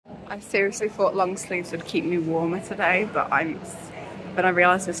I seriously thought long sleeves would keep me warmer today, but I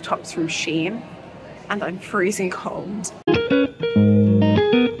realised this top's from Shein and I'm freezing cold.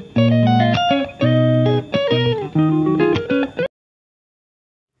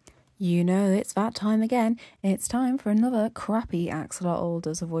 You know, it's that time again. It's time for another crappy Axolot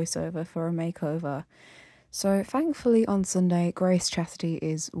as a voiceover for a makeover. So thankfully on Sunday, Grace Chastity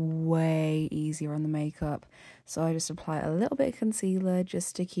is way easier on the makeup. So I just apply a little bit of concealer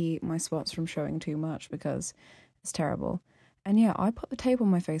just to keep my spots from showing too much because it's terrible. And yeah, I put the tape on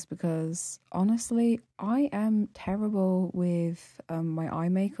my face because honestly, I am terrible with my eye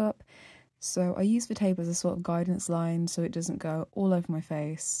makeup. So I use the tape as a sort of guidance line so it doesn't go all over my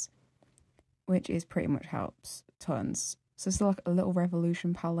face, which is pretty much helps tons. So it's like a little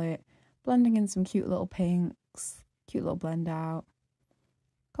Revolution palette, blending in some cute little pinks, cute little blend out.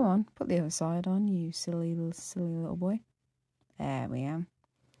 Come on, put the other side on, you silly little boy. There we are.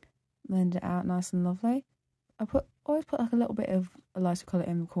 Blend it out nice and lovely. I always put like a little bit of a lighter colour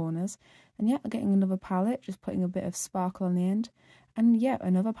in the corners. And yeah, getting another palette, just putting a bit of sparkle on the end. And yeah,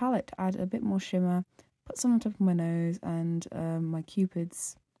 another palette to add a bit more shimmer. Put some on top of my nose and my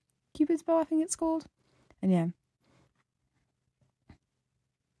Cupid's bow, I think it's called. And yeah.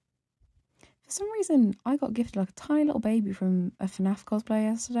 For some reason, I got gifted like a tiny little baby from a FNAF cosplay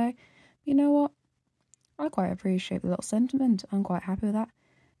yesterday. You know what? I quite appreciate the little sentiment. I'm quite happy with that.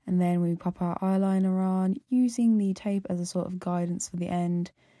 And then we pop our eyeliner on, using the tape as a sort of guidance for the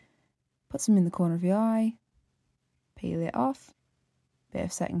end. Put some in the corner of the eye. Peel it off. Bit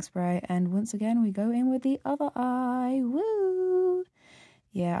of setting spray. And once again, we go in with the other eye. Woo!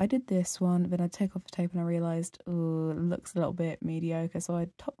 Yeah, I did this one, but I take off the tape and I realised, oh, it looks a little bit mediocre. So I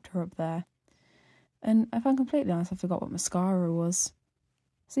topped her up there. And if I'm completely honest, I forgot what mascara was.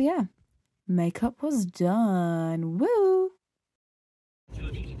 So yeah, makeup was done. Woo!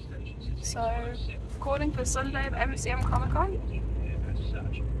 So, recording for Sunday of MCM Comic Con.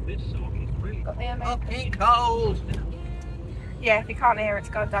 Got the fucking cold! Yeah, if you can't hear, it's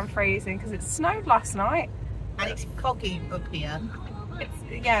goddamn freezing because it snowed last night. And it's foggy up here.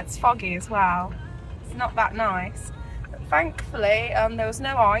 It's foggy as well. It's not that nice. But thankfully, there was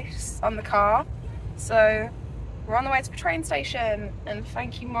no ice on the car. So, we're on the way to the train station. And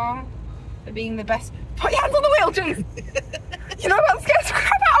thank you, Mom, for being the best. Put your hands on the wheel, jeez! You know what scares the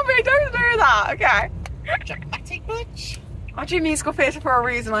crap out of me? Don't do that, okay? Dramatic much? I do musical theatre for a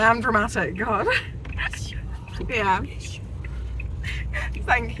reason. I am dramatic, God. Yeah.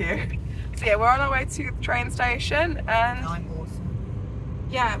 Thank you. So yeah, we're on our way to the train station and I'm awesome.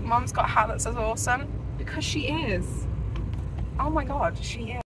 Yeah, Mom's got a hat that says awesome because she is. Oh my God,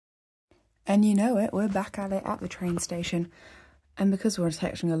 she is. And you know it, we're back at it at the train station. And because we're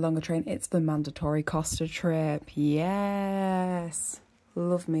taking a longer train, it's the mandatory Costa trip. Yes.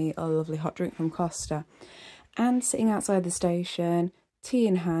 Love me a lovely hot drink from Costa. And sitting outside the station, tea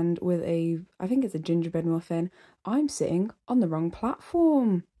in hand with I think it's a gingerbread muffin, I'm sitting on the wrong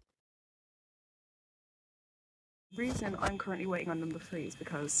platform. The reason I'm currently waiting on number 3 is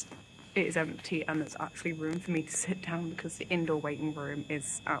because it is empty and there's actually room for me to sit down because the indoor waiting room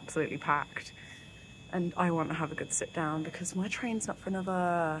is absolutely packed. And I want to have a good sit down because my train's not for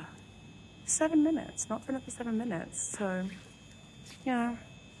another 7 minutes. Not for another 7 minutes. So, yeah,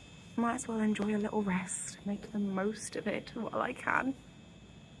 might as well enjoy a little rest. Make the most of it while I can.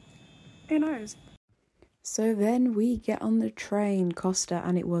 Who knows? So then we get on the train, Costa,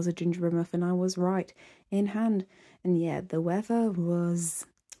 and it was a gingerbread muffin. I was right, in hand. And yeah, the weather was...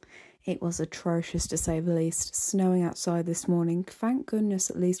 It was atrocious to say the least. Snowing outside this morning. Thank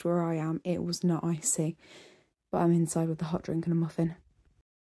goodness, at least where I am, it was not icy. But I'm inside with a hot drink and a muffin.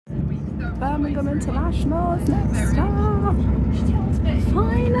 Birmingham International is next stop.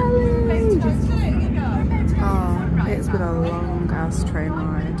 Finally! Oh, it's been a long ass train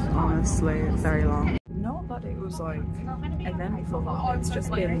ride, honestly, very long. Not that it was like eventful, it's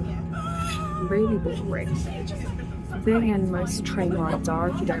just been really boring. The thing in most train rides are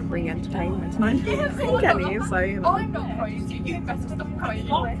if you don't bring entertainment, and I don't think any, so you know.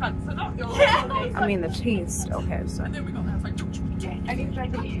 I mean, the tea's still here, so.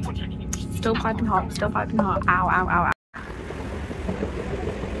 Still piping hot, still piping hot. Ow, ow, ow, ow.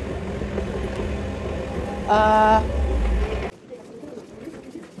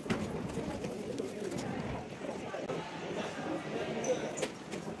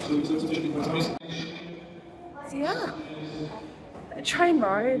 So yeah, the train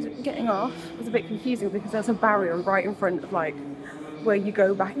ride, getting off, was a bit confusing because there's a barrier right in front of like where you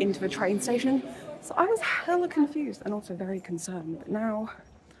go back into the train station. So I was hella confused and also very concerned, but now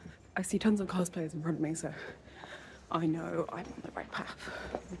I see tons of cosplayers in front of me, so I know I'm on the right path.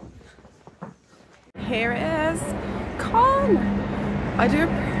 here it is. Con! I do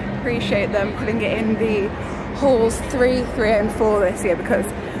appreciate them putting it in the halls 3, 3 and 4 this year because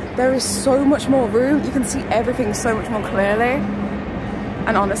there is so much more room. You can see everything so much more clearly.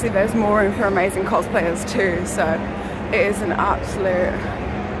 And honestly, there's more room for amazing cosplayers too, so it is an absolute...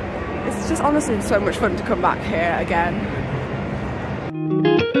 It's just honestly so much fun to come back here again.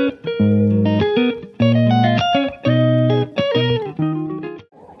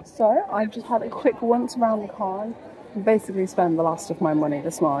 So I've just had a quick once around the con. Basically spent the last of my money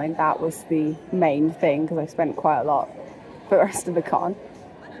this morning. That was the main thing because I spent quite a lot for the rest of the con.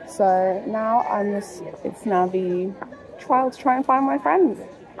 So now it's now the trial to try and find my friends.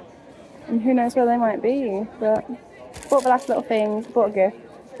 And who knows where they might be. But bought the last little things, bought a gift,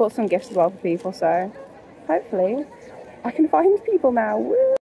 bought some gifts as well for people. So hopefully I can find people now.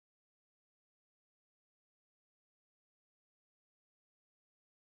 Woo!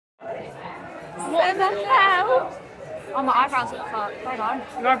 What the hell? Oh, my eyebrows look fucked. Hold on.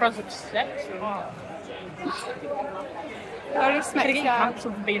 Your eyebrows look sexy. I just met you.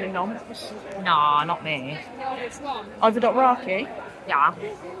 Cancelled for being a nom. Nah, not me. Over.Rocky. Yeah.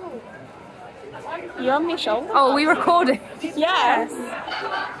 You're on my shoulder. Oh, we recording? Yes.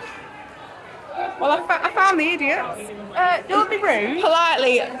 Well, I found the idiots. Don't be rude.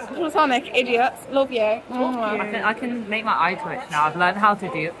 Politely, platonic idiots. Love you. I can make my eye twitch now. I've learned how to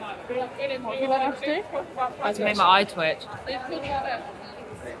do it. I can make my eye twitch.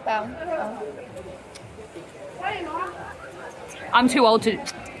 I'm too old to...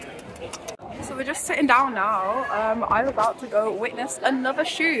 So we're just sitting down now. I'm about to go witness another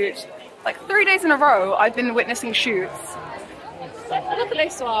shoot. Like 3 days in a row, I've been witnessing shoots. Look at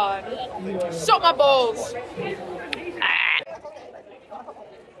this one. Shot my balls.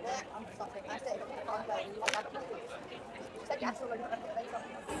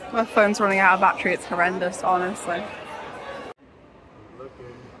 My phone's running out of battery. It's horrendous, honestly.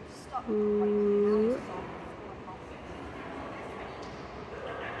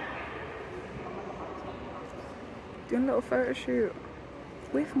 Doing a little photo shoot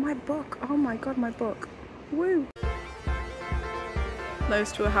with my book. Oh my god, my book. Woo!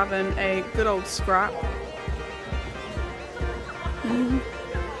 Those two are having a good old scrap.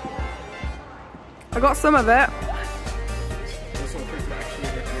 I got some of it.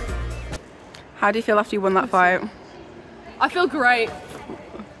 How do you feel after you won that fight? I feel great.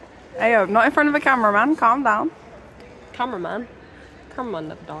 Ayo, not in front of a cameraman, calm down. Cameraman? Cameraman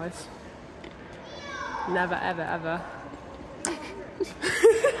never dies. Never, ever, ever.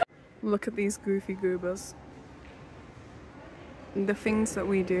 Look at these goofy goobers. The things that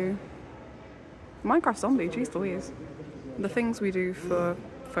we do. Minecraft zombie, jeez Louise. The things we do for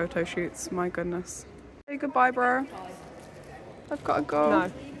photo shoots, my goodness. Say goodbye, bro. I've got to go.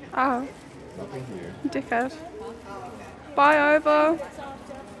 No. Oh. Dickhead. Bye, over.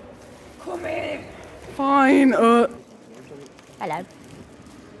 Come in. Fine. Hello. Right,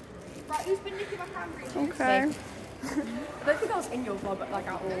 who's been nicking my camera? Okay. I don't think I was in your vlog like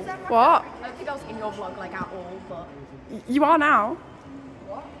at all. What? I don't think I was in your vlog like at all, but... You are now.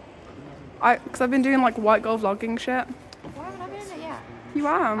 What? Because I've been doing like white girl vlogging shit. Why haven't I been in it yet? You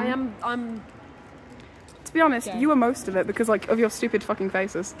are. I'm... To be honest, Okay. you were most of it because like of your stupid fucking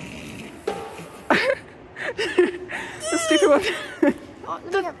faces. The stupid one.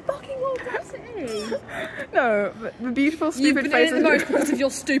 The fucking audacity! No, the beautiful You've stupid been faces. in it the most because of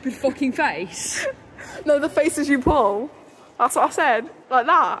your stupid fucking face. No, the faces you pull. That's what I said. Like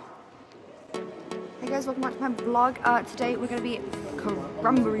that. Hey guys, welcome back to my vlog. Today we're going to be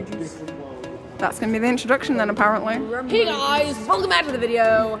cranberry juice. That's gonna be the introduction then, apparently. Hey guys, welcome back to the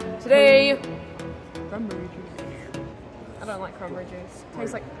video. Today... Cranberry juice. I don't like cranberry juice.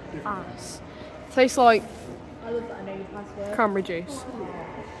 Tastes like ass. Tastes like... cranberry juice.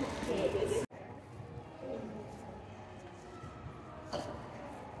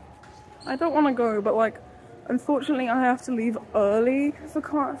 I don't want to go, but like, unfortunately, I have to leave early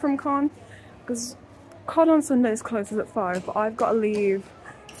from con because con on Sundays closes at 5. But I've got to leave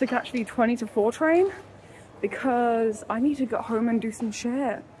to catch the 20 to 4 train because I need to get home and do some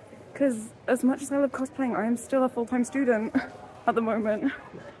shit. Because as much as I love cosplaying, I am still a full-time student at the moment,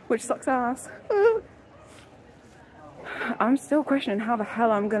 which sucks ass. I'm still questioning how the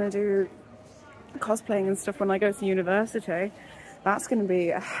hell I'm gonna do cosplaying and stuff when I go to university. That's gonna be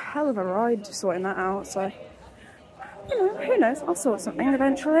a hell of a ride sorting that out, so you know, who knows, I'll sort something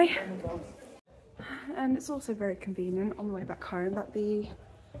eventually. And it's also very convenient on the way back home that the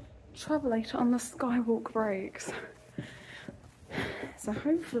travelator on the skywalk breaks. So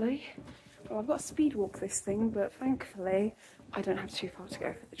hopefully, well, I've got to speed walk this thing, but thankfully I don't have too far to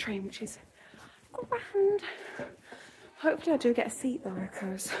go for the train, which is grand. Hopefully I do get a seat though,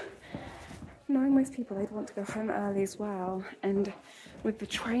 because knowing most people, they'd want to go home early as well, and with the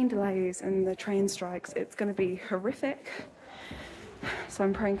train delays and the train strikes, it's going to be horrific. So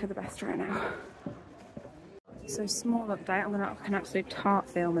I'm praying for the best right now. So small update, I'm going to look an absolute tart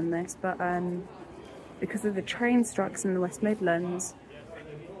filming this, but because of the train strikes in the West Midlands,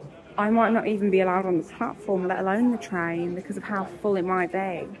 I might not even be allowed on the platform, let alone the train, because of how full it might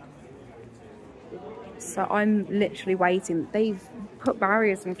be. So I'm literally waiting. They've put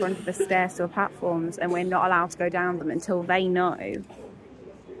barriers in front of the stair-steel platforms and we're not allowed to go down them until they know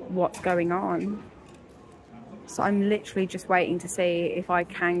what's going on. So I'm literally just waiting to see if I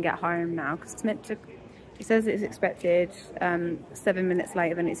can get home now, because it's meant to, it says it's expected 7 minutes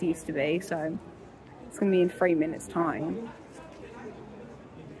later than it's used to be, so it's going to be in 3 minutes time.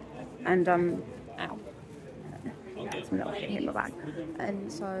 And ow, some little shit hit my bag,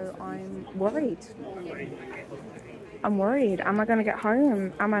 and so I'm worried. I'm worried. Am I going to get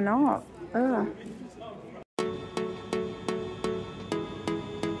home? Am I not? Ugh.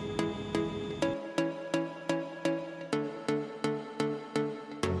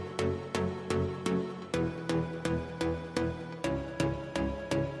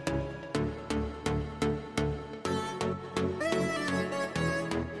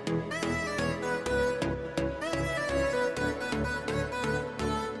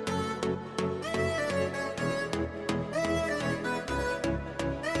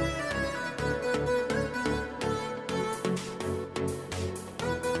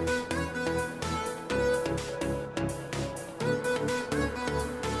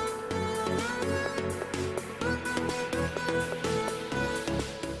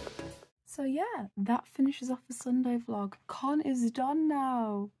 So yeah, that finishes off the Sunday vlog. Con is done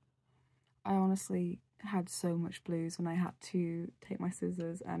now. I honestly had so much blues when I had to take my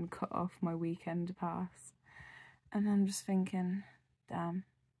scissors and cut off my weekend pass. And I'm just thinking, damn,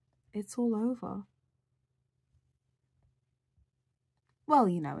 it's all over. Well,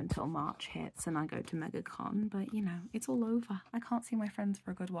 you know, until March hits and I go to MegaCon, but you know, it's all over. I can't see my friends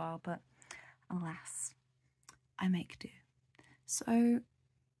for a good while, but alas, I make do. So,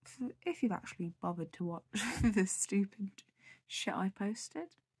 if you've actually bothered to watch the stupid shit I posted,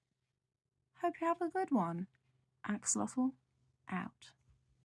 hope you have a good one. Axolotl out.